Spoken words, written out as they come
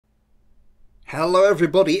Hello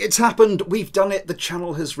everybody, it's happened, we've done it, the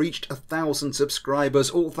channel has reached 1,000 subscribers,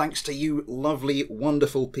 all thanks to you lovely,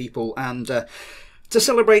 wonderful people, and to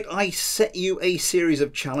celebrate I set you a series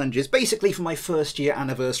of challenges. Basically for my first year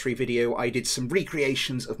anniversary video I did some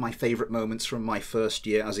recreations of my favourite moments from my first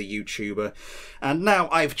year as a YouTuber, and now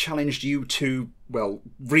I've challenged you to, well,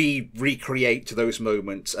 recreate those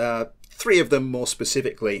moments, 3 of them more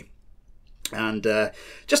specifically. And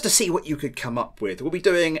just to see what you could come up with. We'll be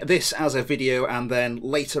doing this as a video, and then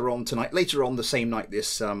later on tonight, the same night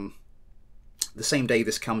this, the same day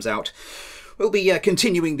this comes out, we'll be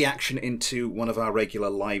continuing the action into one of our regular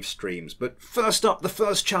live streams. But first up, the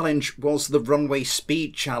first challenge was the Runway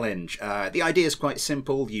Speed challenge. The idea is quite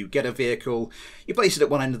simple. You get a vehicle, you place it at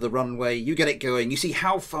one end of the runway, you get it going, you see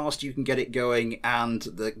how fast you can get it going, and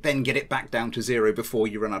then get it back down to 0 before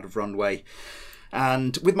you run out of runway.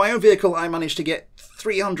 And with my own vehicle, I managed to get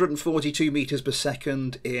 342 meters per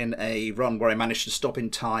second in a run where I managed to stop in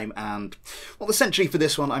time. And well, essentially for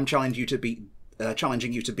this one, I'm challenging you to beat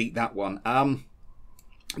that one.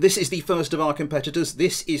 This is the first of our competitors.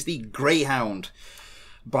 This is the Greyhound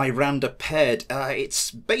by Runway Speed.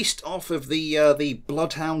 It's based off of the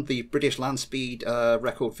Bloodhound, the British land speed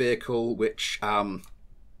record vehicle, which is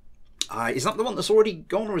that the one that's already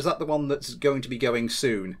gone, or is that the one that's going to be going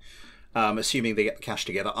soon? Assuming they get the cash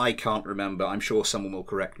together. I can't remember. I'm sure someone will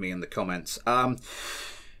correct me in the comments. But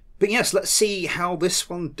yes, let's see how this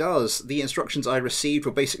one does. The instructions I received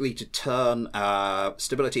were basically to turn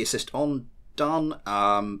stability assist on, done.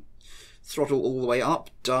 Throttle all the way up,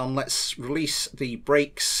 done. Let's release the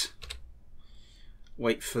brakes.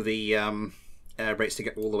 Wait for the air brakes to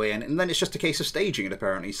get all the way in, and then it's just a case of staging it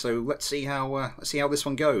apparently. So let's see how this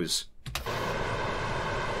one goes.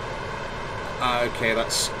 Okay,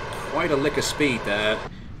 that's quite a lick of speed there,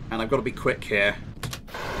 and I've got to be quick here.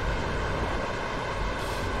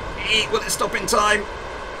 Will it stop in time?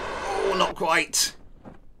 Oh, not quite.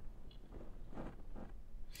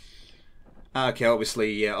 Okay,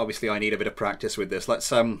 obviously I need a bit of practice with this. Let's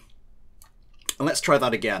try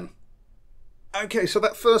that again. Okay, so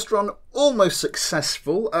that first run, almost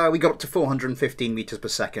successful. We got up to 415 meters per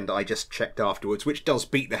second. I just checked afterwards, which does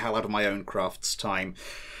beat the hell out of my own craft's time.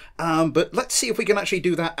 But let's see if we can actually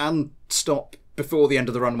do that and stop before the end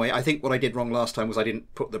of the runway. I think what I did wrong last time was I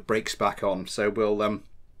didn't put the brakes back on. So we'll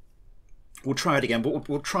try it again, but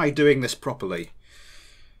we'll try doing this properly.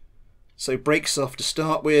 So brakes off to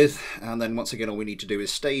start with, and then once again all we need to do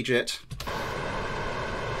is stage it.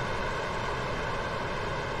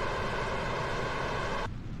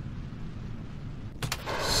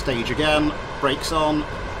 Stage again, brakes on.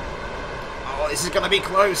 Oh, this is going to be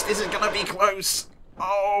close, this is going to be close.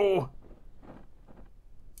 Oh!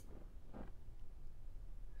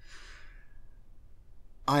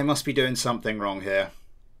 I must be doing something wrong here.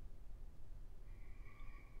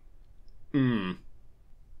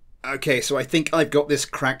 Okay, so I think I've got this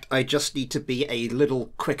cracked. I just need to be a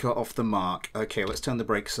little quicker off the mark. Okay, let's turn the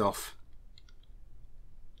brakes off.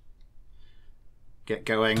 Get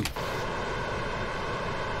going.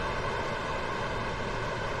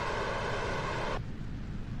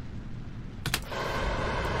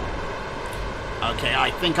 Okay,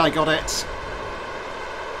 I think I got it.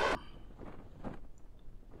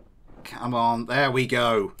 Come on, there we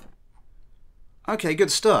go. Okay,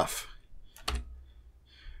 good stuff.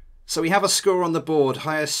 So we have a score on the board.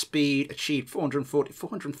 Highest speed achieved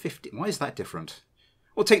 450. Why is that different?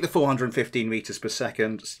 We'll take the 415 meters per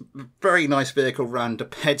second. Very nice vehicle, Runway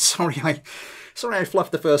Speed. Sorry I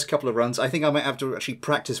fluffed the first couple of runs. I think I might have to actually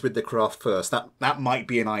practice with the craft first. That might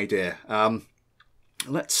be an idea.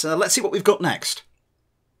 Let's see what we've got next.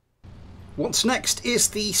 What's next is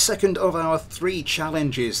the second of our 3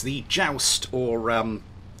 challenges, the Joust or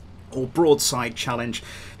broadside challenge.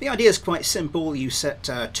 The idea is quite simple. You set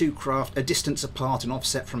 2 craft a distance apart and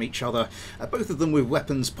offset from each other, both of them with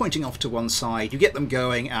weapons pointing off to one side. You get them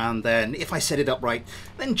going, and then if I set it up right,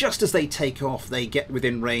 then just as they take off they get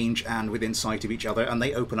within range and within sight of each other, and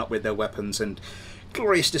they open up with their weapons, and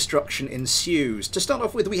glorious destruction ensues. To start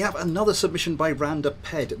off with, we have another submission by Runway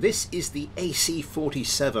Speed. This is the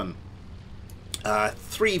AC-47.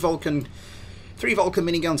 3 Vulcan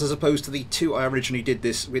miniguns as opposed to the 2 I originally did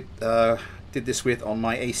this with on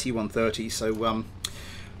my AC-130. So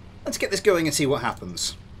let's get this going and see what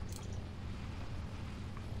happens.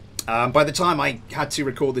 By the time I had to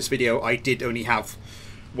record this video, I did only have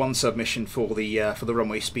 1 submission for the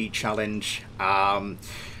Runway Speed challenge.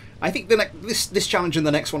 I think this challenge and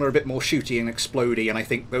the next one are a bit more shooty and explodey, and I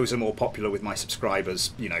think those are more popular with my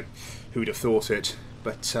subscribers. You know, who'd have thought it?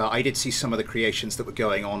 But I did see some of the creations that were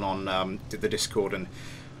going on the Discord, and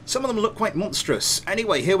some of them look quite monstrous.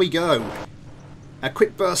 Anyway, here we go. A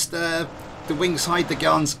quick burst there. The wings hide the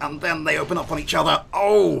guns, and then they open up on each other.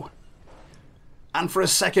 Oh! And for a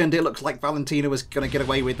second, it looked like Valentina was going to get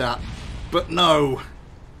away with that. But no!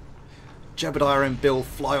 Jebediah and Bill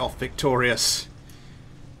fly off victorious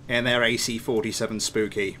in their AC-47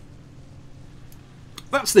 Spooky.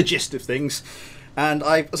 That's the gist of things. And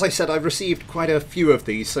as I said, I've received quite a few of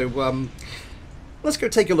these, so let's go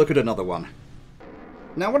take a look at another one.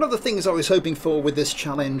 Now, one of the things I was hoping for with this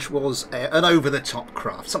challenge was an over-the-top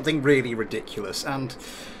craft, something really ridiculous, and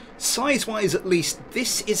size-wise at least,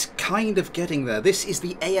 this is kind of getting there. This is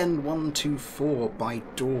the AN-124 by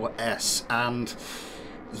Door S, and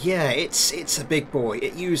yeah, it's a big boy.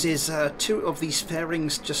 It uses 2 of these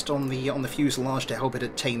fairings just on the fuselage to help it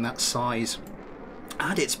attain that size.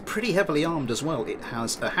 And it's pretty heavily armed as well. It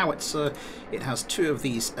has a howitzer, it has 2 of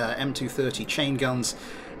these M230 chain guns,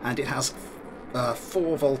 and it has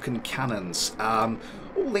 4 Vulcan cannons, all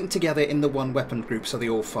linked together in the one weapon group, so they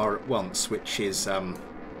all fire at once, which is,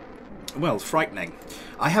 well, frightening.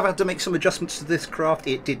 I have had to make some adjustments to this craft.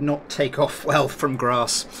 It did not take off well from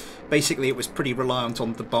grass. Basically, it was pretty reliant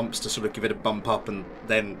on the bumps to sort of give it a bump up, and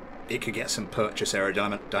then it could get some purchase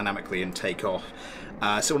aerodynamically and take off.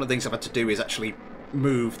 So one of the things I've had to do is actually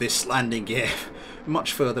move this landing gear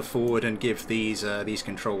much further forward and give these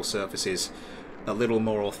control surfaces a little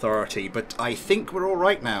more authority. But I think we're all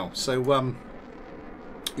right now. So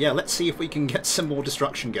yeah, let's see if we can get some more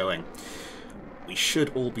destruction going. We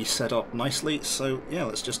should all be set up nicely. So yeah,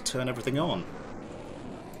 let's just turn everything on.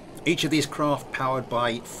 Each of these craft powered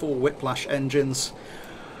by 4 Whiplash engines.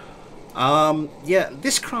 Yeah,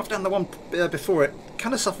 this craft and the one before it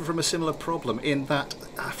kind of suffer from a similar problem in that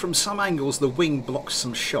from some angles the wing blocks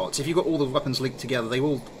some shots. If you've got all the weapons linked together, they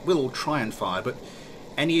will all try and fire, but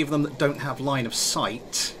any of them that don't have line of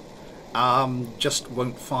sight just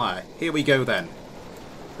won't fire. Here we go then.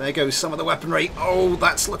 There goes some of the weaponry. Oh,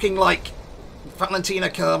 that's looking like Valentina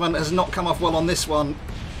Kerman has not come off well on this one.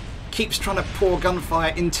 Keeps trying to pour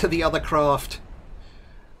gunfire into the other craft.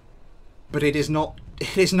 But it is not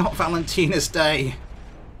Valentina's day.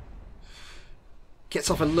 Gets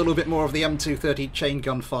off a little bit more of the M230 chain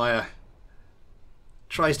gun fire.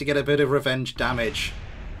 Tries to get a bit of revenge damage.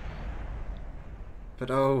 But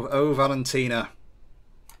oh Valentina.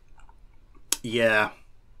 Yeah.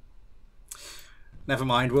 Never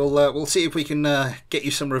mind, we'll see if we can get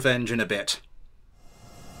you some revenge in a bit.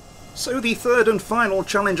 So the third and final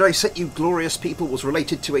challenge I set you glorious people was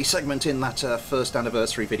related to a segment in that first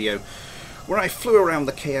anniversary video where I flew around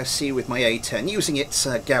the KSC with my A-10 using its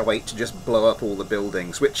GAW-8 to just blow up all the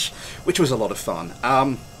buildings, which was a lot of fun.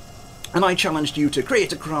 And I challenged you to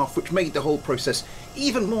create a craft which made the whole process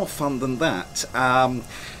even more fun than that.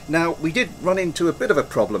 Now, we did run into a bit of a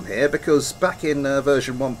problem here because back in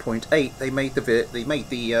version 1.8 they made the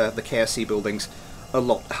KSC buildings a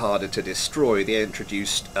lot harder to destroy. They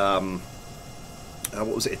introduced what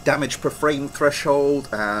was it, a damage per frame threshold,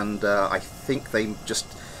 and I think they just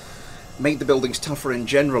made the buildings tougher in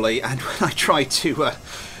generally. And when I tried to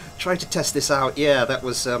test this out, yeah, that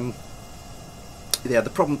was yeah,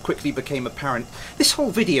 the problem quickly became apparent. This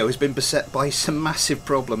whole video has been beset by some massive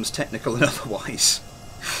problems, technical and otherwise.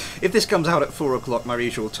 If this comes out at 4 o'clock my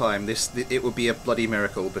usual time, it would be a bloody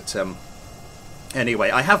miracle. But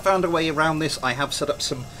anyway, I have found a way around this. I have set up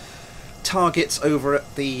some targets over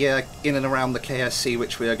at the in and around the KSC,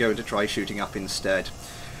 which we are going to try shooting up instead.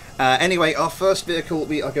 Anyway, our first vehicle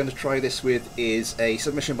we are going to try this with is a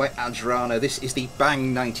submission by Adjrana. This is the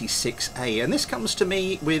Bang 96A, and this comes to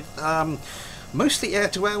me with mostly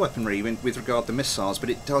air-to-air weaponry with regard to missiles, but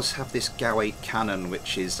it does have this GAW-8 cannon,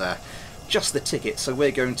 which is just the ticket. So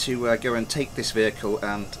we're going to go and take this vehicle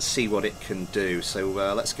and see what it can do. So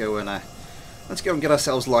let's go and get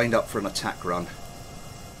ourselves lined up for an attack run.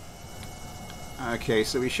 Okay,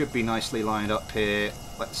 so we should be nicely lined up here.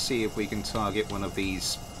 Let's see if we can target one of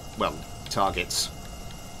these, well, targets.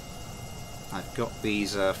 I've got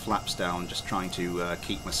these flaps down, just trying to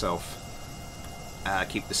keep the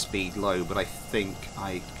speed low, but I think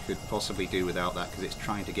I could possibly do without that because it's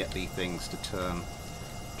trying to get the things to turn,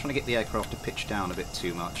 trying to get the aircraft to pitch down a bit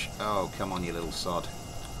too much. Oh, come on, you little sod.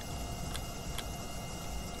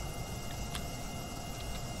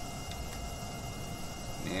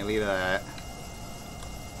 Nearly there.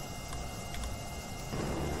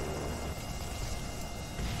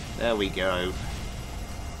 There we go.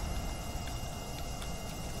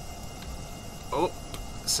 Oh,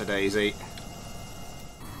 Daisy.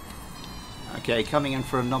 Okay, coming in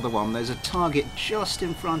for another one. There's a target just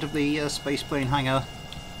in front of the spaceplane hangar,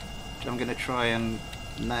 which I'm going to try and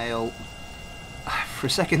nail. For a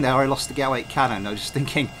second there I lost the GAW-8 cannon. I was just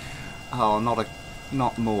thinking, oh,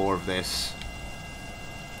 not more of this.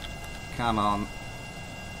 Come on.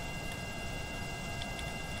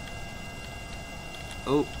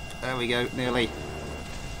 Oh, there we go, nearly.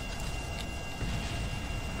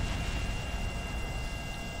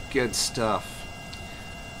 Good stuff.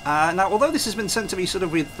 Now, although this has been sent to me sort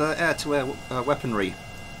of with air-to-air weaponry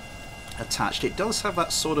attached, it does have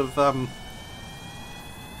that sort of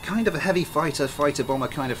kind of a heavy fighter bomber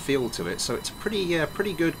kind of feel to it. So it's a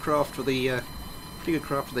pretty good craft for the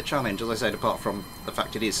challenge. As I said, apart from the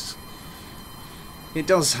fact it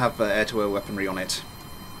does have air-to-air weaponry on it.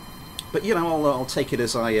 But you know, I'll take it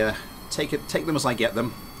as I take them as I get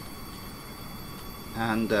them,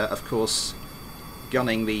 and of course,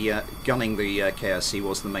 gunning the KRC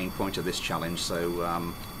was the main point of this challenge. So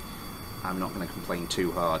I'm not going to complain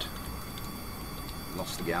too hard.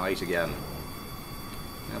 Lost the G8 again.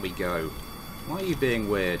 There we go. Why are you being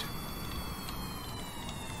weird?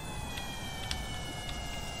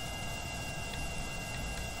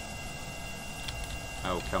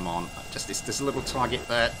 Oh, come on. Just this little target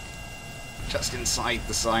there. Just inside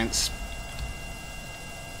the science.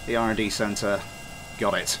 The R&D centre.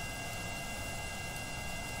 Got it.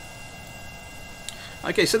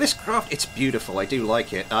 Okay, so this craft, it's beautiful. I do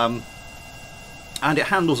like it. And it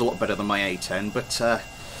handles a lot better than my A10, but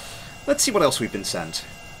let's see what else we've been sent.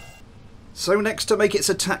 So next to make its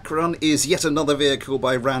attack run is yet another vehicle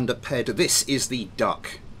by Randa Ped. This is the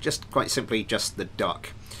Duck. Just quite simply just the Duck.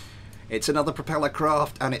 It's another propeller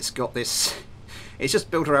craft, and it's got this... It's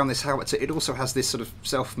just built around this howitzer. It also has this sort of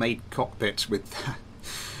self-made cockpit with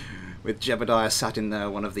with Jebediah sat in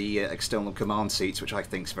one of the external command seats, which I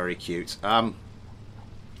think is very cute.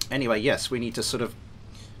 Anyway, yes, we need to sort of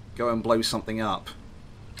go and blow something up.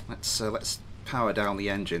 Let's power down the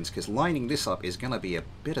engines, because lining this up is going to be a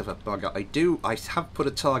bit of a bugger. I have put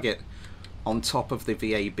a target on top of the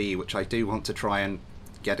VAB, which I do want to try and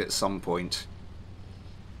get at some point.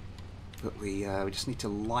 But we just need to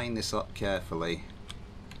line this up carefully.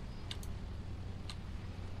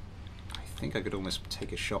 I think I could almost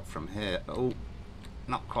take a shot from here. Oh,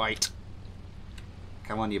 not quite.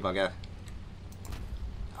 Come on, you bugger.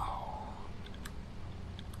 Oh.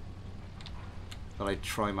 Thought I'd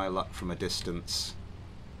try my luck from a distance.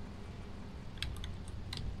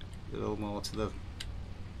 A little more to the...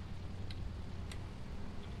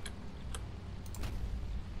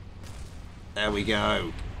 There we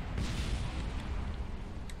go.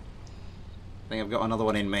 I think I've got another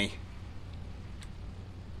one in me.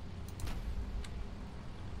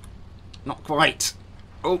 Not quite.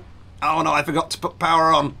 Oh no, I forgot to put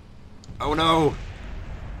power on. Oh no.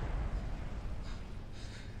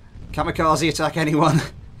 Kamikaze attack, anyone?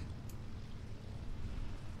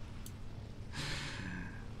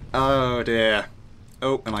 Oh dear.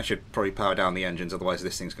 Oh, and I should probably power down the engines, otherwise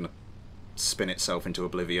this thing's going to spin itself into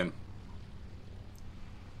oblivion.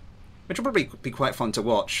 Which will probably be quite fun to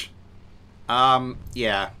watch.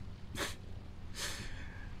 Yeah.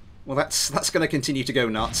 Well, that's going to continue to go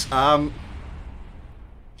nuts.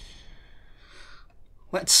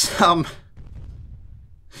 Let's, I'm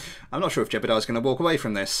not sure if Jebediah's going to walk away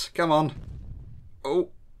from this. Come on. Oh,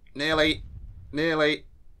 nearly. Nearly.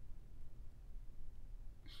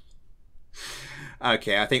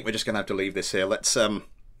 Okay, I think we're just going to have to leave this here. Let's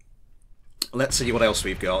see what else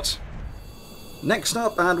we've got. Next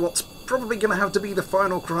up, and what's probably going to have to be the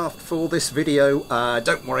final craft for this video,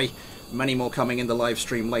 don't worry, many more coming in the live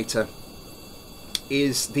stream later,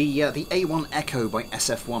 is the A1 Echo by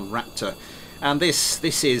SF1 Raptor. And this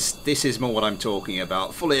is more what I'm talking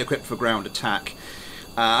about, fully equipped for ground attack.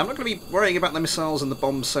 I'm not going to be worrying about the missiles and the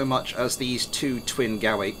bombs so much as these two twin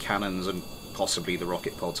G8 cannons and possibly the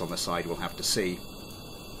rocket pods on the side, we'll have to see.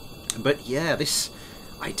 But yeah,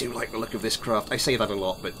 I do like the look of this craft. I say that a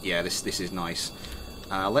lot, but yeah, this is nice.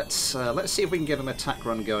 Let's see if we can get an attack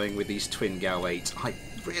run going with these twin G8. I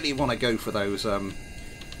really want to go for those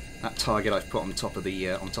that target I've put on top of the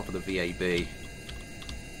VAB.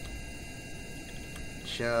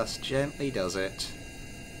 Just gently does it.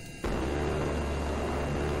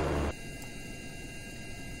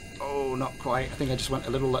 Oh, not quite. I think I just went a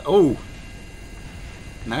little. Oh,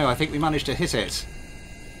 no! I think we managed to hit it.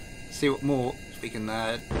 See what more we can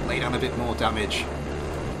lay down a bit more damage.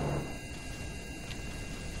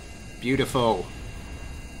 Beautiful.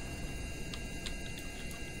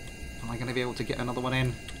 Am I going to be able to get another one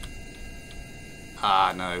in?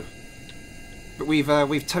 Ah, no. But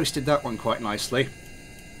we've toasted that one quite nicely.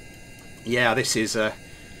 Yeah, this is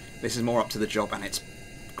more up to the job, and it's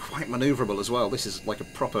quite manoeuvrable as well. This is like a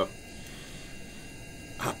proper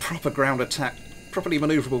ground attack, properly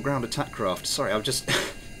manoeuvrable ground attack craft. Sorry, I've just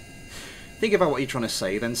think about what you're trying to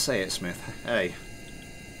say, then say it, Smith. Hey.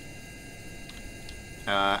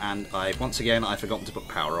 And once again, I've forgotten to put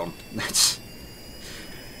power on.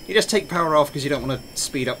 You just take power off because you don't want to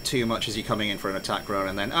speed up too much as you're coming in for an attack run,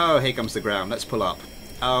 and then, oh, here comes the ground, let's pull up.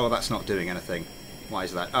 Oh, that's not doing anything. Why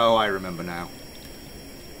is that? Oh, I remember now.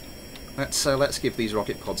 Let's give these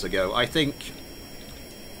rocket pods a go. I think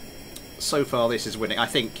so far this is winning. I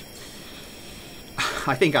think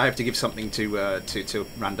I have to give something to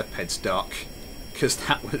Randaped's duck, because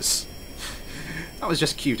that was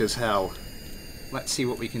just cute as hell. Let's see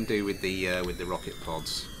what we can do with the rocket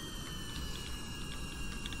pods.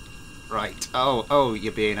 Right. Oh,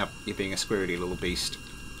 you're being a squirrely little beast.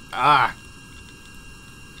 Ah.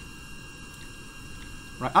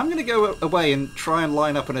 Right. I'm going to go away and try and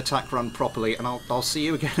line up an attack run properly, and I'll see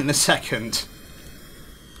you again in a second.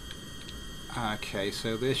 Okay,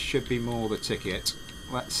 so this should be more the ticket.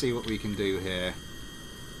 Let's see what we can do here.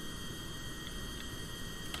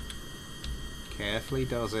 Carefully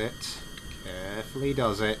does it. Carefully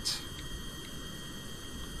does it.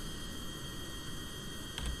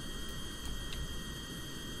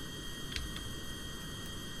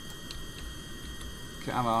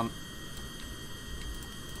 Come on.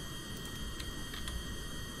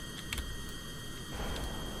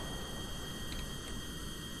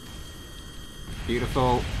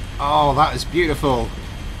 Beautiful. Oh, that is beautiful.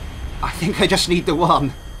 I think I just need the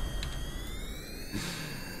one.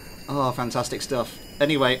 Oh, fantastic stuff.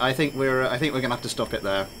 Anyway, I think we're gonna have to stop it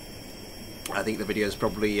there. I think the video's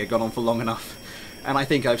probably gone on for long enough, and I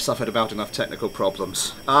think I've suffered about enough technical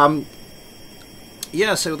problems.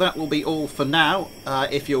 Yeah, so that will be all for now.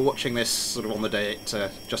 If you're watching this sort of on the day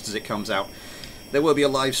just as it comes out, there will be a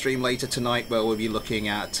live stream later tonight where we'll be looking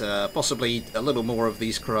at possibly a little more of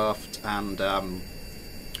these craft, and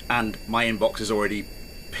my inbox has already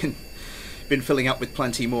been filling up with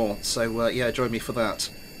plenty more. So yeah, join me for that.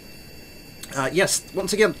 Yes,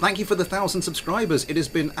 once again, thank you for the 1,000 subscribers. It has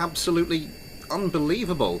been absolutely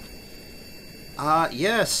unbelievable.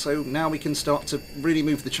 Yes, so now we can start to really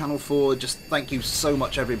move the channel forward. Just thank you so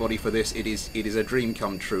much, everybody, for this. It is a dream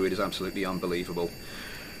come true. It is absolutely unbelievable.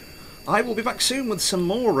 I will be back soon with some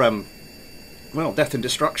more, well, death and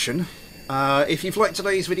destruction. If you've liked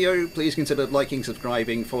today's video, please consider liking,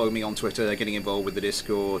 subscribing, follow me on Twitter, getting involved with the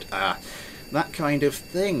Discord, that kind of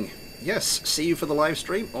thing. Yes, see you for the live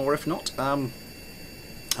stream, or if not,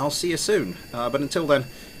 I'll see you soon. But until then,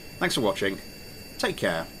 thanks for watching, take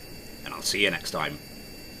care, and I'll see you next time.